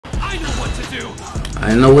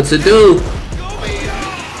I know what to do.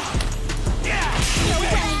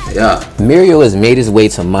 Yeah. Mirio has made his way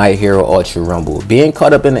to My Hero Ultra Rumble. Being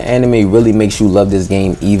caught up in the anime really makes you love this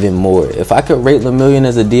game even more. If I could rate Lemillion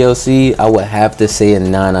as a DLC, I would have to say a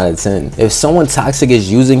 9 out of 10. If someone toxic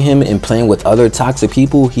is using him and playing with other toxic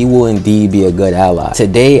people, he will indeed be a good ally.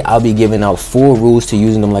 Today, I'll be giving out 4 rules to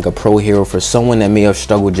using him like a pro hero for someone that may have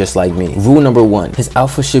struggled just like me. Rule number 1, his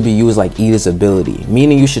alpha should be used like Ida's ability,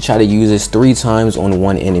 meaning you should try to use this 3 times on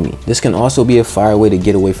one enemy. This can also be a fire way to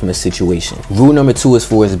get away from a situation. Rule number 2 is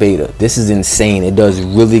for his beta. This is insane. It does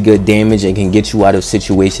really good damage and can get you out of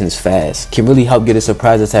situations fast. Can really help get a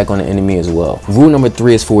surprise attack on the enemy as well. Rule number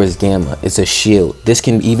 3 is for his gamma. It's a shield. This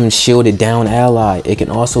can even shield a down ally. It can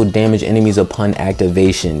also damage enemies upon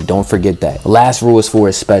activation. Don't forget that. Last rule is for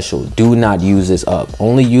his special. Do not use this up.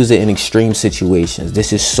 Only use it in extreme situations.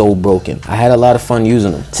 This is so broken. I had a lot of fun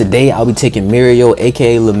using them. Today I'll be taking Mirio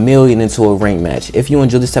aka Lemillion into a rank match. If you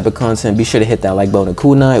enjoy this type of content, be sure to hit that like button, a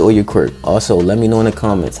kunai, or your quirk. Also, let me know in the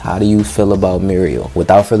comments, how do you feel about Mirio?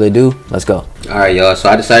 Without further ado, let's go. Alright, y'all, so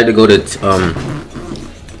I decided to go to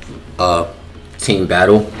team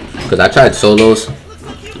battle because I tried solos,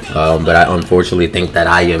 but I unfortunately think that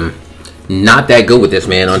I am not that good with this,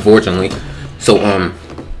 man, unfortunately. So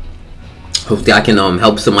hopefully I can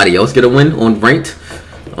help somebody else get a win on ranked.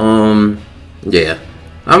 Yeah,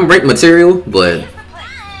 I'm ranked material, but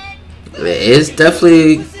it's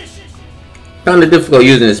definitely kind of difficult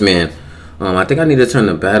using this man. I think I need to turn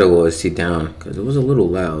the battle OST down because it was a little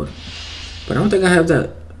loud. But I don't think I have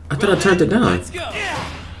that. I thought I turned it down.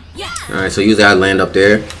 Alright, so usually I land up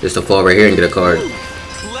there just to fall right here and get a card.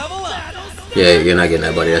 Yeah, you're not getting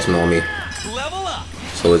that, buddy. That's more me.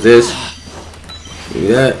 So is this. Give me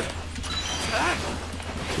that.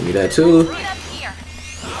 Give me that too.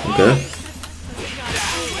 Okay.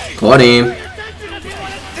 Caught him.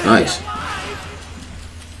 Nice.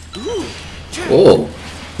 Whoa.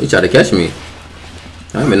 He tried to catch me. I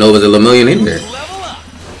didn't even know there was a Lemillion in there.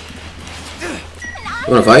 You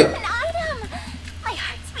wanna fight?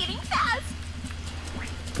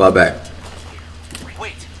 Fall back.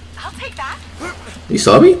 Wait, I'll take that. You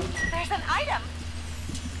saw me? There's an item.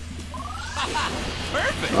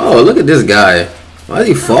 Oh, look at this guy. Why is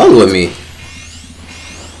he following me?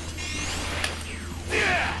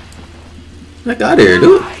 Get out of here,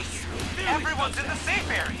 dude. Everyone's in the safe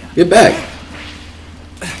area. Get back.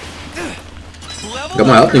 Got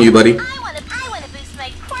my help on you, buddy. I wanna boost my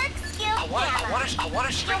quirk skill. I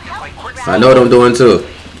wanna strengthen my quirk skill. I know what I'm doing too.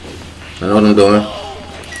 I know what I'm doing.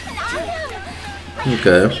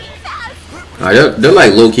 Okay. Alright, they're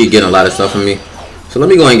like low-key getting a lot of stuff from me. So let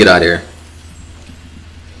me go ahead and get out of here.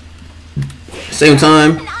 Same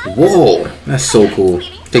time. Whoa, that's so cool.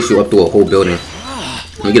 Takes you up through a whole building.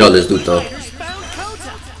 Let me get all this loot though.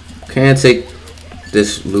 Can't take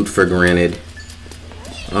this loot for granted.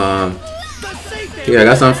 Here, I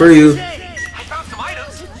got something for you. I found some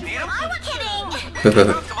items. Need them?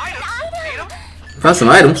 Found some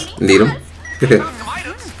items. Need them. Found some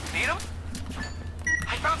items. Need them?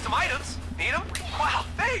 I found some items. Need them? Wow,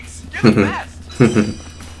 thanks. You're the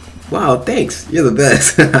best. Wow, thanks. You're the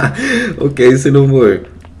best. Okay, say no more.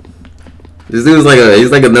 This dude's like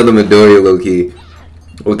he's like another Midoriya low-key.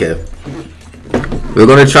 Okay. We're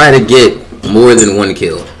gonna try to get more than 1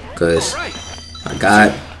 kill. Cause I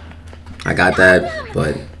got that,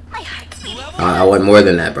 but I want more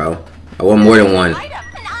than that, bro. I want more than 1.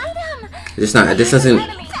 It's not. It just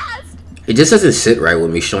doesn't sit right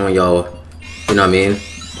with me showing y'all. You know what I mean?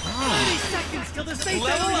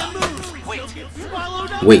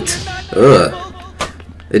 Wait. Ugh.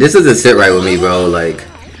 It just doesn't sit right with me, bro. Like,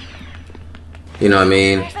 you know what I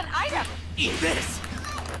mean?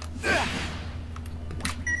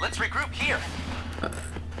 Let's regroup here.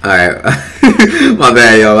 Alright. My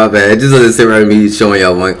bad, y'all. My bad. It just doesn't sit right with me showing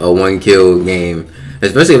y'all a 1 kill game.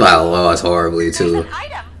 Especially if I lost horribly, too.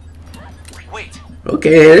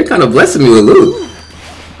 Okay, they're kind of blessing me with loot.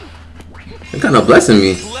 They're kind of blessing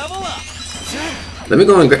me. Let me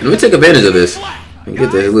go and let me take advantage of this and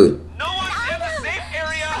get the loot.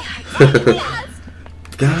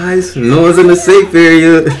 Guys, no one's in the safe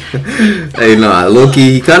area. Hey, nah,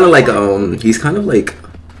 Loki, he kind of like he's kind of like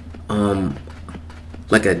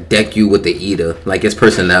a Deku with the Ida, like his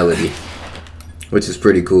personality, which is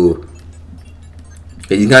pretty cool.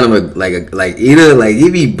 He's kind of like Ida, like he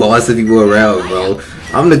be bossing people around, bro.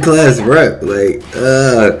 I'm the class rep, like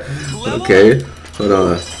okay, hold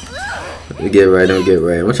on. Let me get right. I'm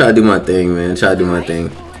gonna try to do my thing, man. Try to do my thing.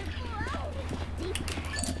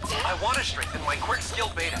 I want to strengthen my quirk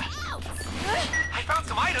skill beta. I found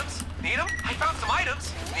some items. Need them? I found some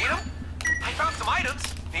items. Need them? I found some items.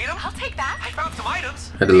 Need them? I'll take that. I found some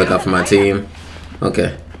items. Had to look out for my team.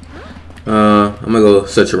 Okay. I'm gonna go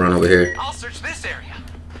search around over here. I'll search this area.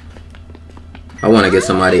 I want to get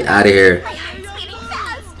somebody out of here.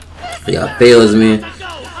 Yeah, fails me.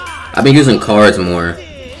 I've been using cards more,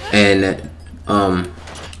 and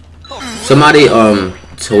somebody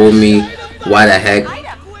told me why the heck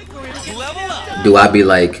do I be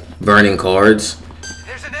like burning cards,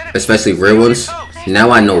 especially rare ones.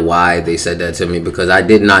 Now I know why they said that to me, because I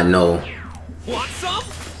did not know. Want some?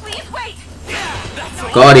 Please wait.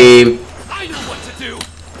 Got him. I know what to do.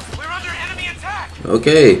 We're under enemy attack.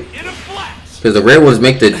 Okay. In a flash. Because the rare ones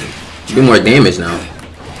make the do more damage now.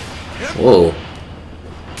 Whoa.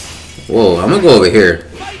 Whoa, I'm gonna go over here.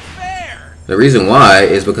 Fight fair. The reason why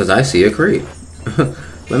is because I see a crate.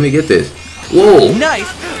 Let me get this. Whoa. Nice.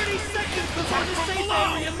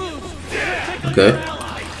 Okay.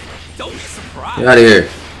 Don't be surprised. Get out of here.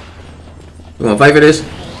 You wanna fight for this?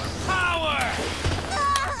 Power.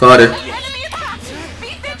 Caught her. Enemy attack.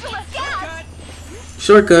 Be vigilant.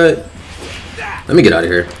 Shortcut. Let me get out of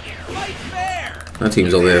here. Fight fair. My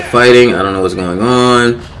team's over here fighting. I don't know what's going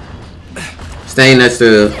on. Staying next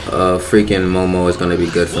to freaking Momo is gonna be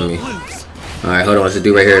good for me. Alright, hold on. What's it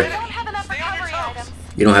do right here?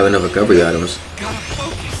 You don't have enough recovery items.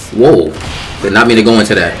 Whoa. Did not mean to go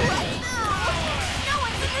into that.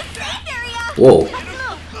 Whoa.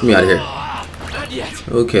 Get me out of here.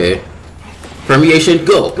 Okay. Permeation,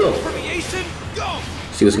 go.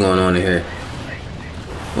 See what's going on in here.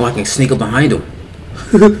 Oh, I can sneak up behind him.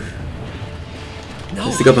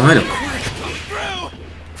 Sneak up behind him.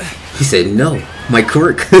 He said no. My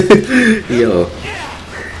quirk. Yo.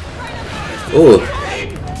 Oh.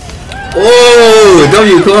 Oh,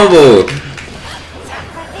 W combo.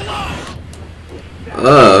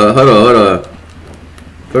 Hold on.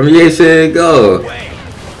 Permeation, go.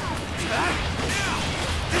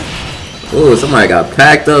 Oh, somebody got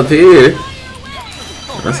packed up here.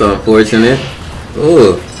 That's unfortunate.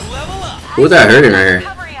 Oh, who's that hurting right here?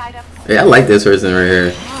 Hey, I like this person right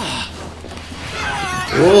here.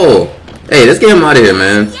 Whoa. Hey, let's get him out of here,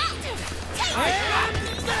 man.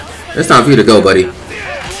 It's time for you to go, buddy.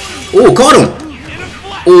 Oh, caught him.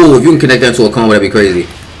 Oh, if you can connect that to a combo, that'd be crazy.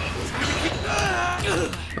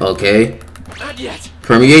 Okay.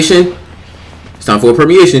 Permeation. It's time for a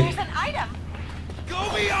permeation.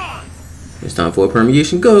 It's time for a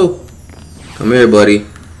permeation. Go. Come here, buddy.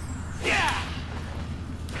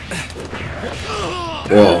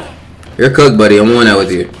 Whoa. You're cooked, buddy. I'm on that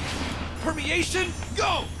with you. Permeation,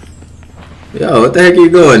 go. Yo, what the heck are you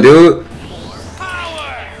going, dude?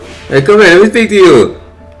 Hey, come here. Let me speak to you.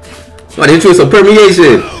 I'm about to hit you with some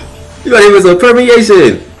permeation. You about to hit me with some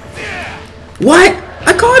permeation. What?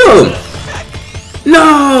 I caught him.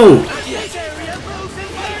 No.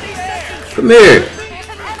 Come here.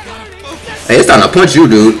 Hey, it's time to punch you,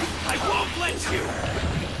 dude.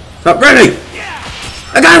 Stop running.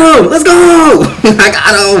 I got him. Let's go. I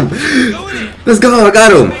got him. Let's go. I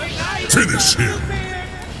got him. Finish him.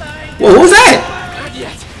 Whoa, what was that?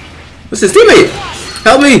 What's his teammate?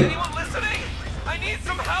 Help me. I need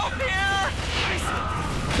some help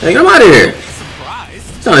here. Hey, I'm out of here.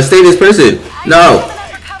 I'm trying to stay this person. No.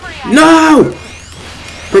 No.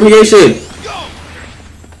 Permeation.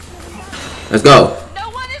 Let's go.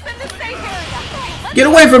 Get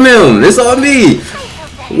away from him. It's on me.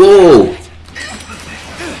 Whoa.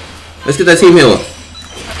 Let's get that team heal.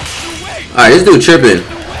 Alright, this dude tripping.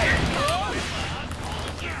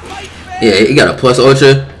 Yeah, he got a plus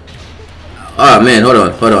ultra. Oh man, hold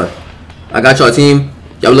on. I got y'all team.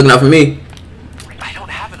 Y'all looking out for me. I don't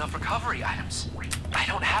have enough recovery items.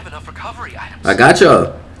 I got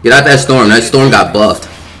y'all. Get out that storm. That storm got buffed.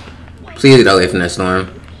 Please get away from that storm.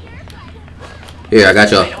 Here, I got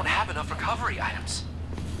y'all. I don't have enough recovery items.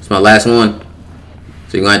 It's my last one.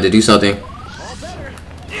 So you're gonna have to do something.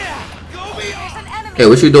 Hey,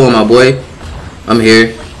 what you doing, my boy? I'm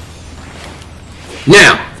here.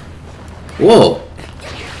 Now! Whoa.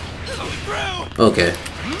 Okay.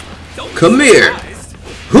 Come here.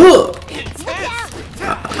 Huh.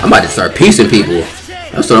 I'm about to start piecing people.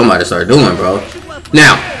 That's what I'm about to start doing, bro.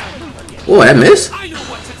 Now. Whoa, that missed?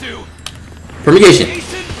 Permeation.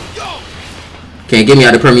 Can't get me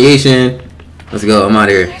out of permeation. Let's go. I'm out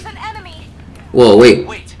of here. Whoa, wait.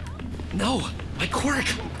 No, my quirk.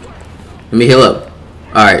 Let me heal up.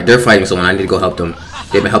 Alright, they're fighting someone. I need to go help them.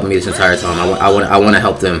 They've been helping me this entire time. I want to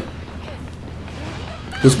help them.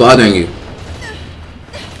 Who's bothering you?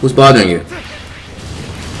 Who's bothering you?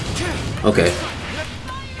 Okay.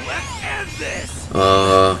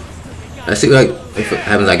 Let's see like if what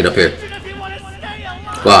happens I get up here.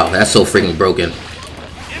 Wow, that's so freaking broken.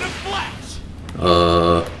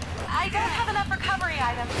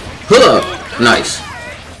 Huh! Nice.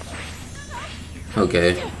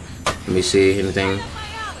 Okay. Let me see. Anything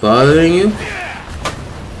bothering you?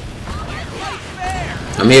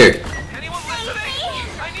 I'm here. Anyone listening?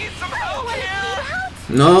 I need some help.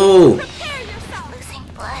 No. Losing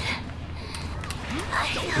blood.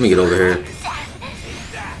 Let me get over here.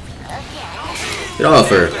 Get off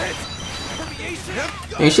her.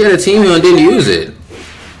 And she had a team and didn't use it.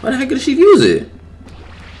 Why the heck did she use it?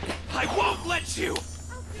 I won't let you.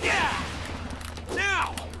 Yeah.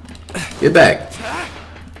 Now. Get back.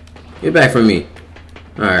 Get back from me.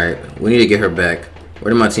 Alright, we need to get her back.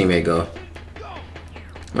 Where did my teammate go?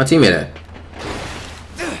 My teammate at?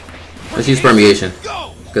 Let's use permeation.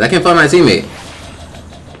 Because I can't find my teammate.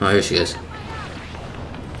 Oh, here she is.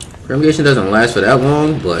 Permeation doesn't last for that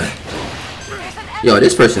long, but... Yo,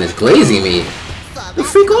 this person is glazing me. The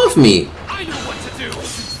freak off me. I know what to do.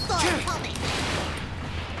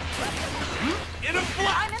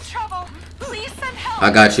 I'm in trouble. Please send help. I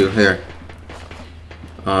got you. Here.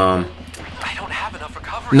 I don't have enough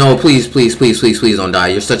recovery. No, please, please, please, please, please don't die.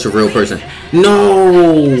 You're such a real person.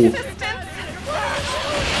 No!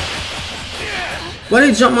 Why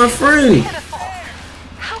did they jump my friend?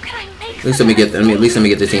 How can I make At least let me get the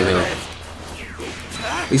team heal.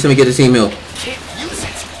 At least let me get the team heal. Can't use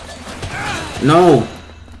it. No.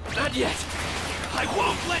 Not yet. I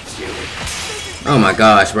won't let you. Oh my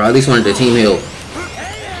gosh, bro. I at least wanted the team heal.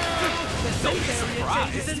 Don't be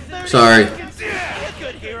surprised. Sorry.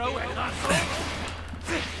 Good hero.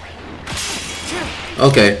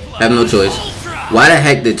 Okay, have no choice. Why the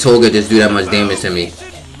heck did Toga just do that much damage to me?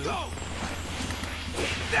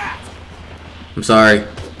 I'm sorry.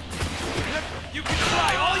 You can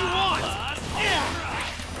try all you want.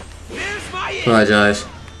 There's my Apologize.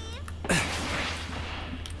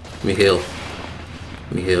 Let me heal.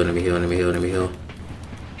 Let me heal, let me heal, let me heal, let me heal.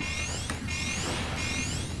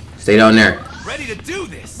 Stay down there. ready to do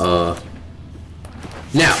this. Now.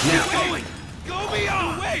 Going. Go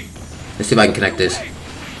beyond. Wait. Let's see if I can connect this.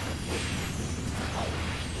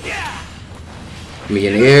 Yeah. Let me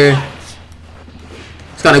get in the air.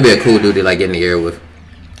 It's gotta be a cool dude to like get in the air with.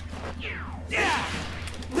 Yeah.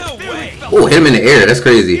 No way. Oh, hit him in the air. That's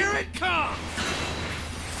crazy. Here it comes.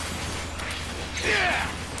 Yeah.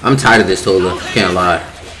 I'm tired of this Toga. Can't lie.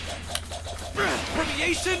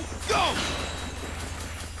 Permeation. Go.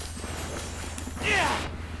 Yeah.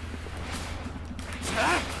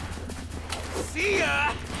 See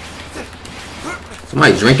ya.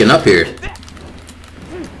 Somebody drinking up here.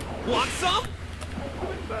 Want some?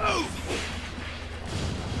 Move.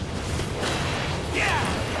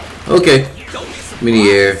 Yeah. Okay. Don't be surprised. I'm in the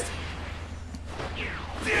air.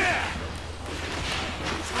 Yeah.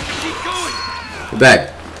 Keep going. Get back.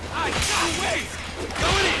 I got ways.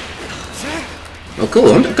 Going in. Oh, cool.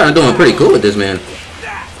 I'm kind of doing pretty cool with this man.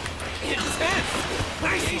 That. Intense.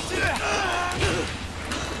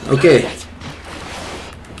 Okay.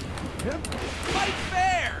 Fight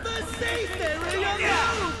fair. The safe area.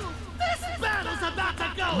 Yeah. This battle's about to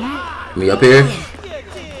go hard. Me up here.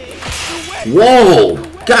 Whoa!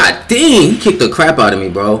 God dang! He kicked the crap out of me,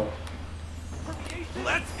 bro.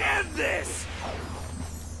 Let's end this.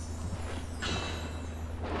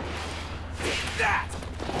 That.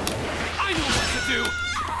 I know what to do.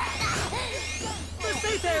 The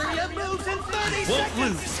safe area moves in 30 Won't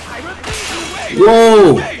seconds. Lose. I repeat. Wait.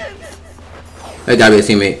 Whoa! Wait. That gotta be a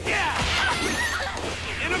teammate. Yeah.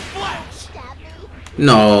 In a flash.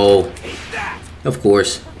 No. That. Of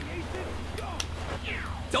course.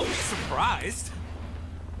 Don't be surprised.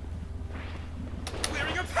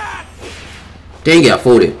 Clearing a path. Dang it, I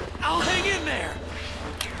folded. I'll hang in there.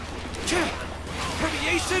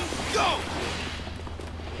 Permeation, go.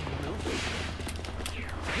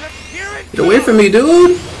 Here it Get away from me,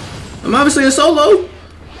 dude. I'm obviously a solo.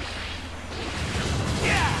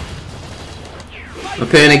 Yeah. I'm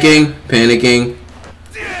panicking. Panicking.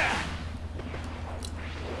 Yeah.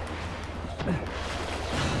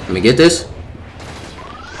 Let me get this.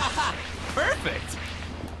 Perfect.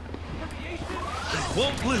 I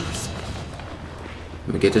won't lose.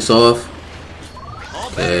 Let me get this off.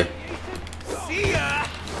 Okay. See ya.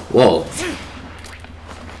 Whoa.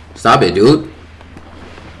 Stop it, dude.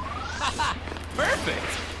 Perfect.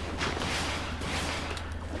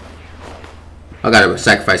 I gotta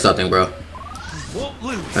sacrifice something, bro. Won't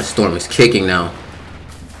lose. That storm is kicking now.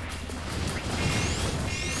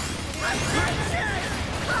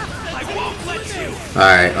 I won't let you.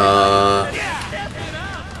 Alright,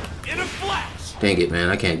 In a flash. dang it, man.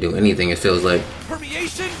 I can't do anything, it feels like.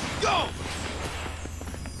 Permeation, go.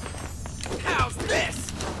 How's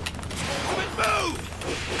this? Move.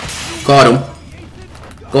 Got him.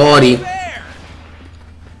 Got him. There.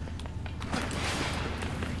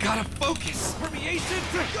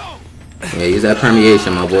 Yeah, use that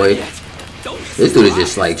permeation, my boy. This dude is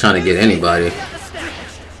just like trying to get anybody. If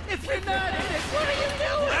you're not in it, what are you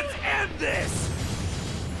doing? Let's end this.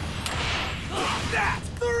 That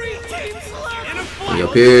 3 teams left. He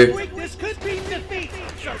up here. Weakness could be defeat.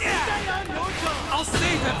 So stay on your toes. I'll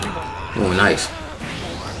save everyone. Oh, nice.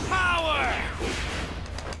 Power.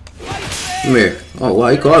 Come here. Oh, wow,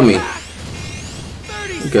 he caught me.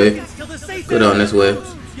 30 Okay. seconds till the safe Go down this way.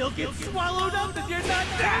 You'll get swallowed up if you're not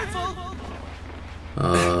careful.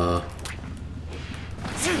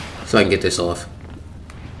 So I can get this off.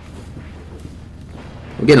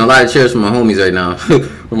 I'm getting a lot of cheers from my homies right now.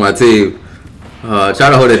 From my team. Try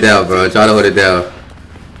to hold it down, bro. Try to hold it down.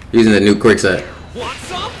 Using the new quick set. Want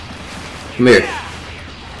some? Come here.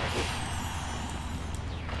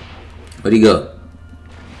 Where'd he go?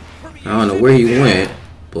 I don't know where he went,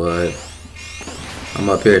 but I'm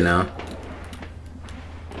up here now.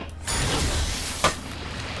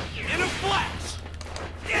 In a flash.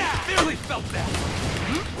 Yeah, barely felt that.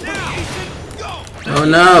 Now, go. Oh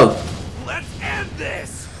no! Let's end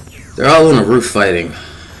this. They're all on the roof fighting.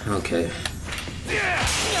 Okay.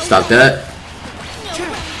 Stop that.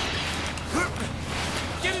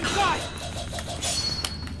 Get inside.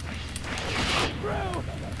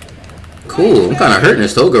 Cool. I'm kind of hurting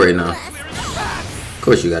this Toga right now. Of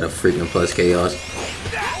course you got a freaking plus chaos.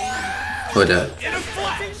 What that? In a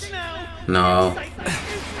flash. No.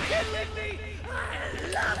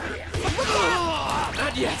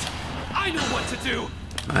 Not yet. I know what to do.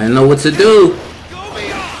 I know what to do. Go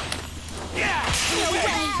beyond.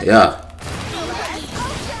 Yeah. Yeah.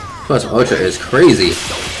 Plus Ultra is crazy.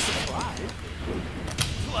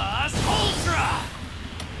 Plus Ultra.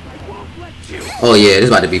 Oh yeah, this is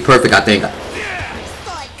about to be perfect, I think.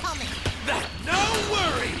 No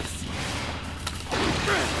worries.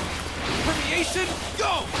 Permeation,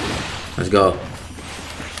 go. Let's go.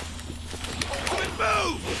 Good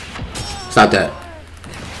move. Stop that.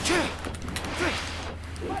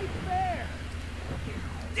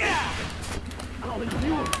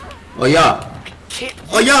 Oh yeah.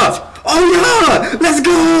 Oh yeah. Oh yeah. Let's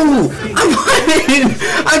go. I won.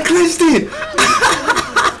 I clinched it.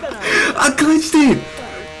 I clinched it.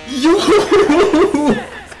 Yo.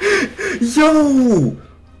 Yo.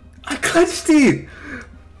 I clinched it.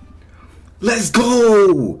 Let's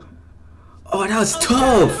go. Oh, that was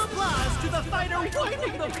tough. Applause to the fighter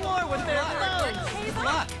wiping the floor with their thumbs. Good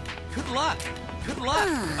luck. Good luck. Good luck.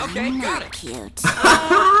 Okay, got it. Cute.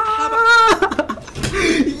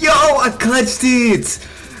 Yo, I clutched it.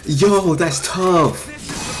 Yo, that's tough.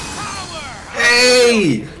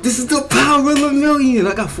 Hey, this is the power of Lemillion.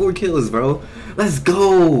 I got 4 kills, bro. Let's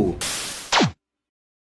go.